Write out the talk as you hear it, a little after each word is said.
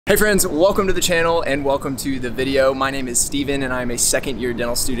Hey friends, welcome to the channel and welcome to the video. My name is Steven and I'm a second-year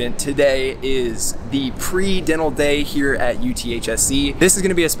dental student. Today is the pre-dental day here at UTHSC. This is going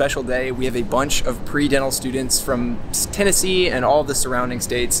to be a special day. We have a bunch of pre-dental students from Tennessee and all the surrounding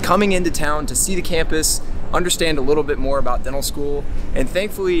states coming into town to see the campus, understand a little bit more about dental school, and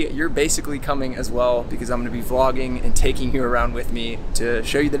thankfully you're basically coming as well because I'm going to be vlogging and taking you around with me to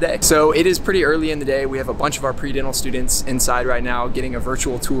show you the day. So it is pretty early in the day. We have a bunch of our pre-dental students inside right now getting a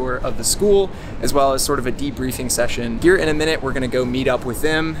virtual tour of the school as well as sort of a debriefing session. Here in a minute we're going to go meet up with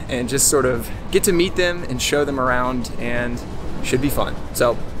them and just sort of get to meet them and show them around, and should be fun.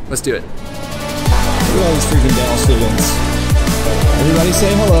 So let's do it. Look at all these freaking dental students. Everybody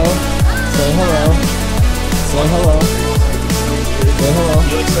say hello. Say hello. Say hello. Say hello.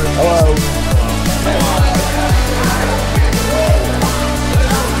 Hello.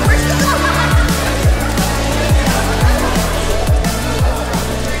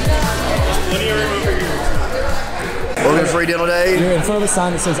 Welcome to Pre-Dental Day. You're in front of a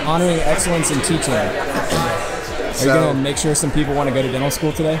sign that says honoring excellence in teaching. Are you going to make sure some people want to go to dental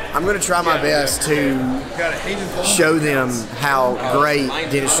school today? I'm going to try my best to show them how great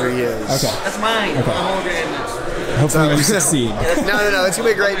dentistry is. Okay. That's mine. Okay. Hopefully you succeed. No, it's going to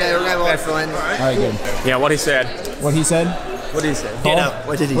be a great day. We're going to have a lot of fun. All right, good. Yeah, what he said. What he said? What did he say? Paul,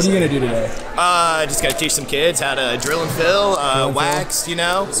 What did he What say? are you going to do today? Just gotta teach some kids how to drill and fill, wax, you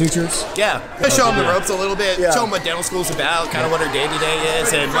know. Sutures? Yeah. Show them the ropes a little bit, Yeah. show them what dental school's about, kind of what our day-to-day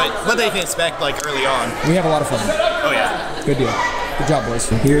is, and what they can expect like early on. We have a lot of fun. Oh yeah. Good deal. Good job, boys.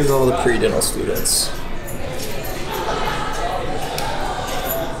 Here's all the pre-dental students.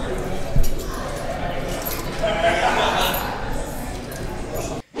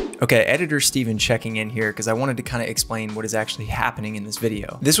 Okay, editor Steven checking in here because I wanted to kind of explain what is actually happening in this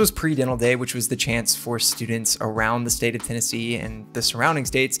video. This was pre-dental day, which was the chance for students around the state of Tennessee and the surrounding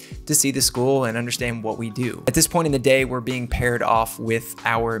states to see the school and understand what we do. At this point in the day, we're being paired off with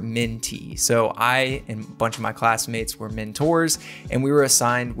our mentee. So I and a bunch of my classmates were mentors, and we were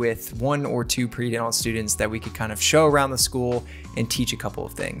assigned with 1 or 2 pre-dental students that we could kind of show around the school and teach a couple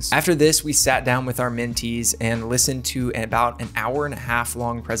of things. After this, we sat down with our mentees and listened to about an hour-and-a-half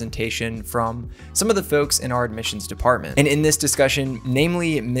long presentation from some of the folks in our admissions department. And in this discussion,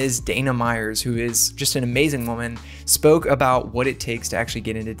 namely Ms. Dana Myers, who is just an amazing woman, spoke about what it takes to actually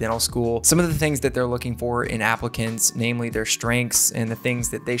get into dental school, some of the things that they're looking for in applicants, namely their strengths and the things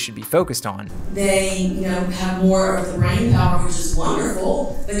that they should be focused on. They, have more of the brain power, which is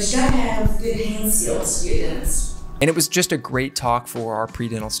wonderful, but you gotta have good hand skills to be a dentist. And it was just a great talk for our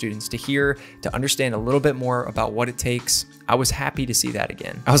pre-dental students to hear, to understand a little bit more about what it takes. I was happy to see that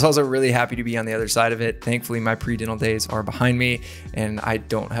again. I was also really happy to be on the other side of it. Thankfully, my pre-dental days are behind me and I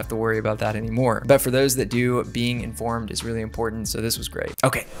don't have to worry about that anymore. But for those that do, being informed is really important, so this was great.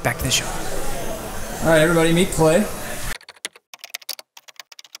 Okay, back to the show. All right, everybody, meet Clay.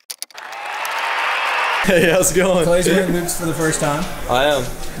 Hey, how's it going? Clay's wearing boots for the first time. I am.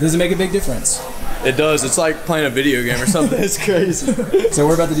 Does it make a big difference? It does. It's like playing a video game or something. It's crazy. So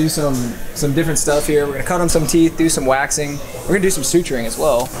we're about to do some Different stuff here. We're gonna cut on some teeth, do some waxing. We're gonna do some suturing as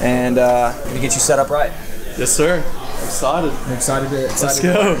well, and we're gonna get you set up right. Yes, sir. I'm excited. I'm excited to Let's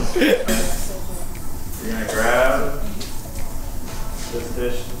go. You're gonna grab this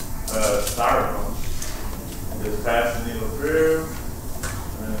dish styrofoam and just pass the needle through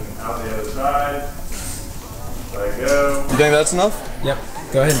and then out the other side. Let it go. You think that's enough? Yep.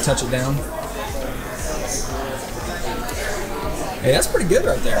 Go ahead and touch it down. Hey, that's pretty good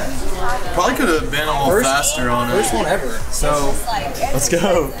right there. Probably could have been a little faster on it. First one ever. So Let's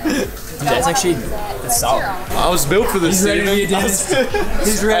go. that's actually solid. I was built for this, He's ready to be a Steven. dentist.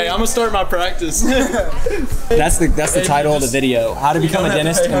 He's ready. Hey, I'm gonna start my practice. That's the title of the video. How to become a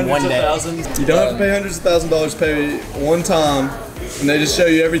dentist in one day. You don't have to pay hundreds of $1,000 to pay one time, and they just show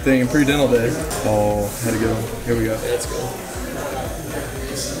you everything in pre-dental day. Oh, had to go. Here we go. Let's go.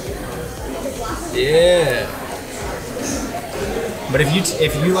 Yeah. But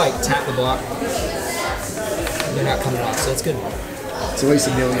if you like tap the block, they're not coming off, so it's good. It's at least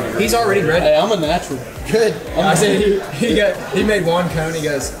 $1 million. He's already ready. Hey, I'm a natural. Good. I said he made one cone. He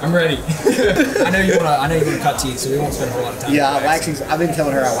goes, I'm ready. I know you wanna cut teeth, so we won't spend a whole lot of time. Yeah, waxing's. I've been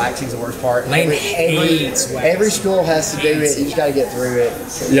telling her how waxing's the worst part. Lane hates wax. Every school has to do it. You just got to get through it.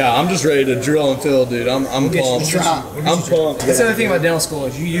 Yeah, I'm just ready to drill and fill, dude. I'm pumped. I'm pumped. That's the other thing about dental school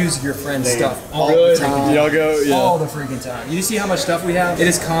is you use your friend's stuff all Really? the time. Y'all go? Yeah. All the freaking time. You see how much stuff we have? It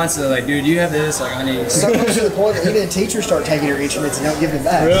is constantly like, dude, you have this. Like, I need. Sometimes to the point that even teachers start taking her instruments and don't give them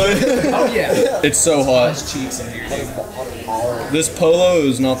back. Really? Oh yeah. It's so hot. There's cheeks in here, dude. This polo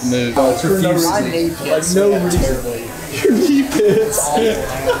is not the move. For no reason. Like no reason. Your knee pits.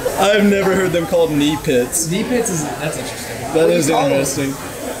 I've never heard them called knee pits. Knee pits that's interesting. That is interesting.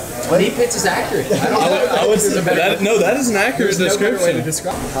 Knee pits is accurate. No, that is an accurate description.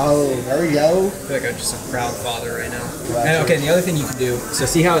 Oh, there we go. I feel like I'm just a proud father right now. And okay, and the other thing you can do, so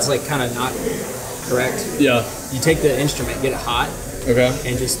see how it's like kind of not correct? Yeah. You take the instrument, get it hot, Okay.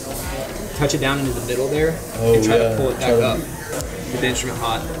 and just touch it down into the middle there, Oh, and try yeah. to pull it back up. Get the instrument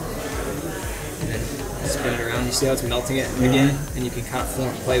hot, and then spin it around. You see how it's melting it again, and you can kind of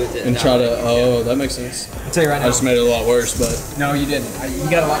play with it. And try to, that makes sense. I'll tell you right now. I just made it a lot worse, but. No, you didn't. You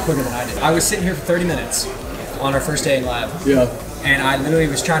got a lot quicker than I did. I was sitting here for 30 minutes on our first day in lab. Yeah. And I literally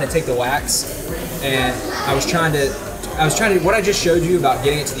was trying to take the wax, and I was trying to, what I just showed you about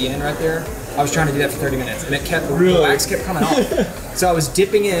getting it to the end right there, I was trying to do that for 30 minutes, and it kept, the wax kept coming off. So I was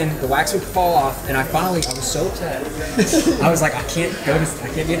dipping in, the wax would fall off, and I was so upset. I was like, I can't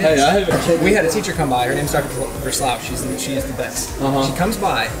get in. We had a teacher come by, her name's Dr. Verslau, she is the best. She comes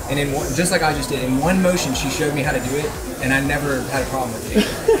by, and just like I just did, in one motion, she showed me how to do it, and I never had a problem with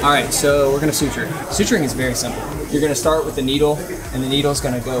it. All right, so we're gonna suture. Suturing is very simple. You're gonna start with the needle, and the needle's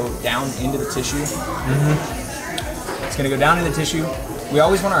gonna go down into the tissue. It's gonna go down into the tissue. We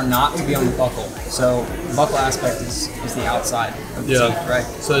always want our knot to be on the buckle. So the buckle aspect is the outside of the teeth, right?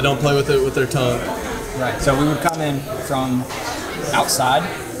 So they don't play with it with their tongue. Right. So we would come in from outside,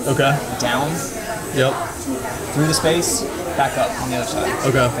 Okay. down, Yep. through the space, back up on the other side.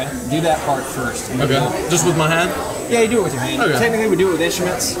 Okay. Do that part first. And then Okay. Just with my hand? Yeah, you do it with your hand. Okay. Technically, we do it with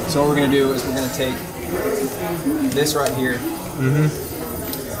instruments. So what we're gonna do is we're gonna take this right here.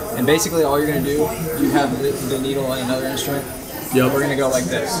 And basically, all you're gonna do, you have the needle on another instrument. Yep. We're gonna go like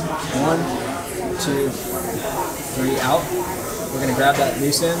this. 1, 2, 3, out. We're gonna grab that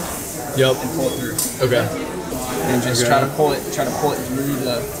loose end Yep. and pull it through. Okay. And just try to pull it through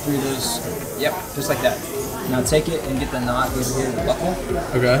those. Yep, just like that. Now take it and get the knot over here to the buckle.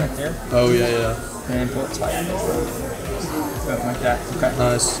 Okay. Right there. Oh yeah. And pull it tight. Go like that. Okay.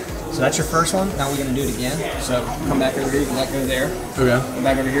 Nice. So that's your first one. Now we're gonna do it again. So come back over here, you can let go there. Okay. Come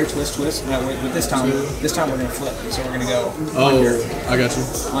back over here, twist. Now with this time we're gonna flip. So we're gonna go Oh, under. I got you.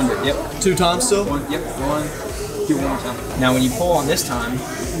 Under. Yep. 2 times still? One. Yep. One. Do it one more time. Now when you pull on this time,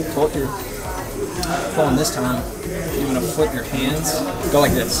 pull it through. Pull on this time, you're gonna flip your hands. Go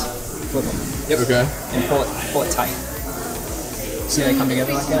like this. Flip them. Yep. Okay. And pull it tight. See how they come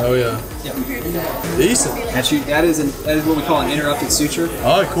together like that? Oh yeah. Yep. Decent. That is what we call an interrupted suture.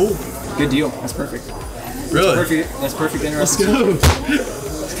 All right, cool. Good deal. That's perfect. Really? That's perfect interrupted Let's suture. go.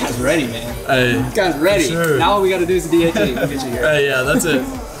 This guy's ready, man. Hey. This guy's ready. Sure. Now all we gotta do is the DAT. We'll get you here. Hey, yeah, that's it.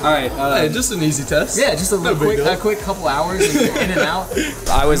 All right. Hey, just an easy test. Yeah, just a quick couple hours and in and out.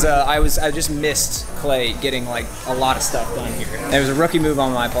 I just missed Clay getting like a lot of stuff done here. It was a rookie move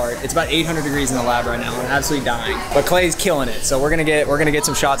on my part. It's about 800 degrees in the lab right now. I'm absolutely dying. But Clay's killing it. So we're gonna get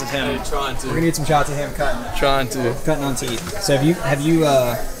some shots of him. Trying to. We're gonna get some shots of him cutting on teeth. So have you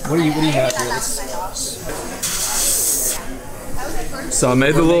what do you have here? So I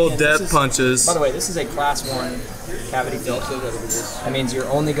made the little depth punches. By the way, this is a class 1 cavity fill. That means you're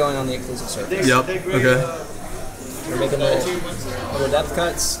only going on the occlusive surface. Yep. Okay. We're making little depth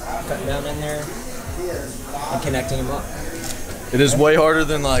cuts, cutting down in there, and connecting them up. It is way harder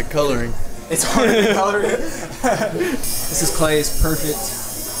than like coloring. It's harder than coloring. This is Clay's perfect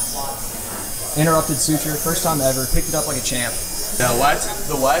interrupted suture. First time ever. Picked it up like a champ. Yeah,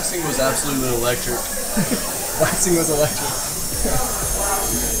 the waxing was absolutely electric. Waxing was electric.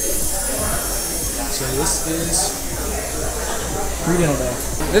 So this is pre-dental day.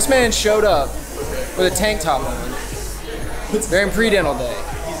 This man showed up with a tank top on during pre-dental day.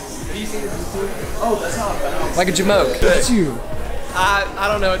 Oh, that's how I found. Like a jamoke. Look at you. I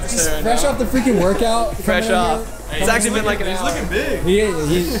don't know what to say right Fresh now. off the freaking workout. Fresh off. It's actually been like an hour. Looking big.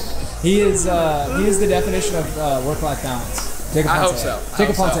 He is the definition of work-life balance. I hope so. Take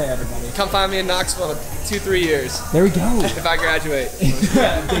a Ponte, everybody. Come find me in Knoxville in 2-3 years There we go. if I graduate.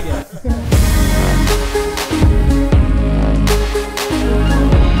 Yeah, dig it.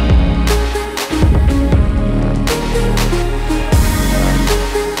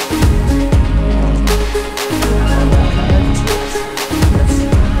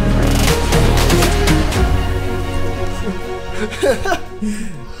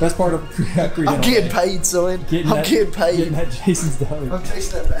 Best part of I'm getting paid, son. I'm getting paid. Getting that Jason's dough. I'm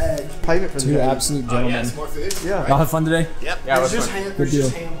chasing that bag. Payment for the Two day. absolute gentlemen. More food? Yeah. Y'all have fun today? Yep. There's just ham, Good deal.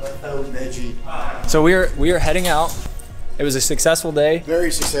 veggie. So we are heading out. It was a successful day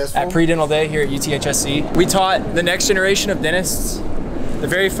Very successful. at Pre-Dental Day here at UTHSC. We taught the next generation of dentists the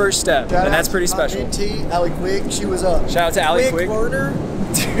very first step, Shout and that's out pretty to my special. mentee, Allie Quick. She was up. Shout out to Allie Quick. Learner.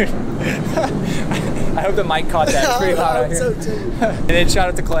 Dude. I hope the mic caught that. It's pretty loud out here. So too. And then shout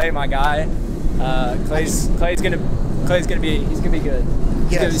out to Clay, my guy. Clay's gonna be good.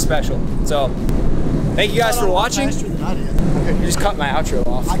 He's gonna be special. So thank you guys for watching. You just cut my outro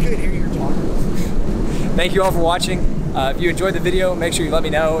off. I couldn't hear you talking. Thank you all for watching. If you enjoyed the video, make sure you let me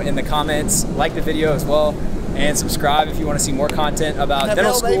know in the comments. Like the video as well, and subscribe if you want to see more content about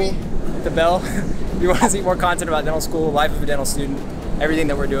dental school. Baby. The bell. If you want to see more content about dental school, life of a dental student, everything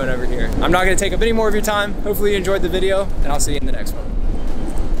that we're doing over here. I'm not going to take up any more of your time. Hopefully you enjoyed the video, and I'll see you in the next one.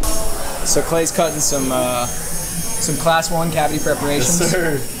 So Clay's cutting some class 1 cavity preparations. Yes,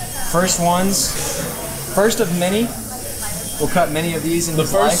 sir. First of many. We'll cut many of these in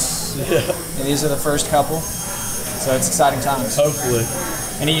his life. Yeah. And these are the first couple. So it's exciting times. Hopefully.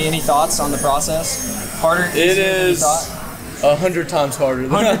 Any thoughts on the process? Harder? It is 100 times harder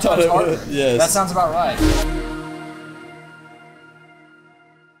than 100 times harder? Yes. That sounds about right.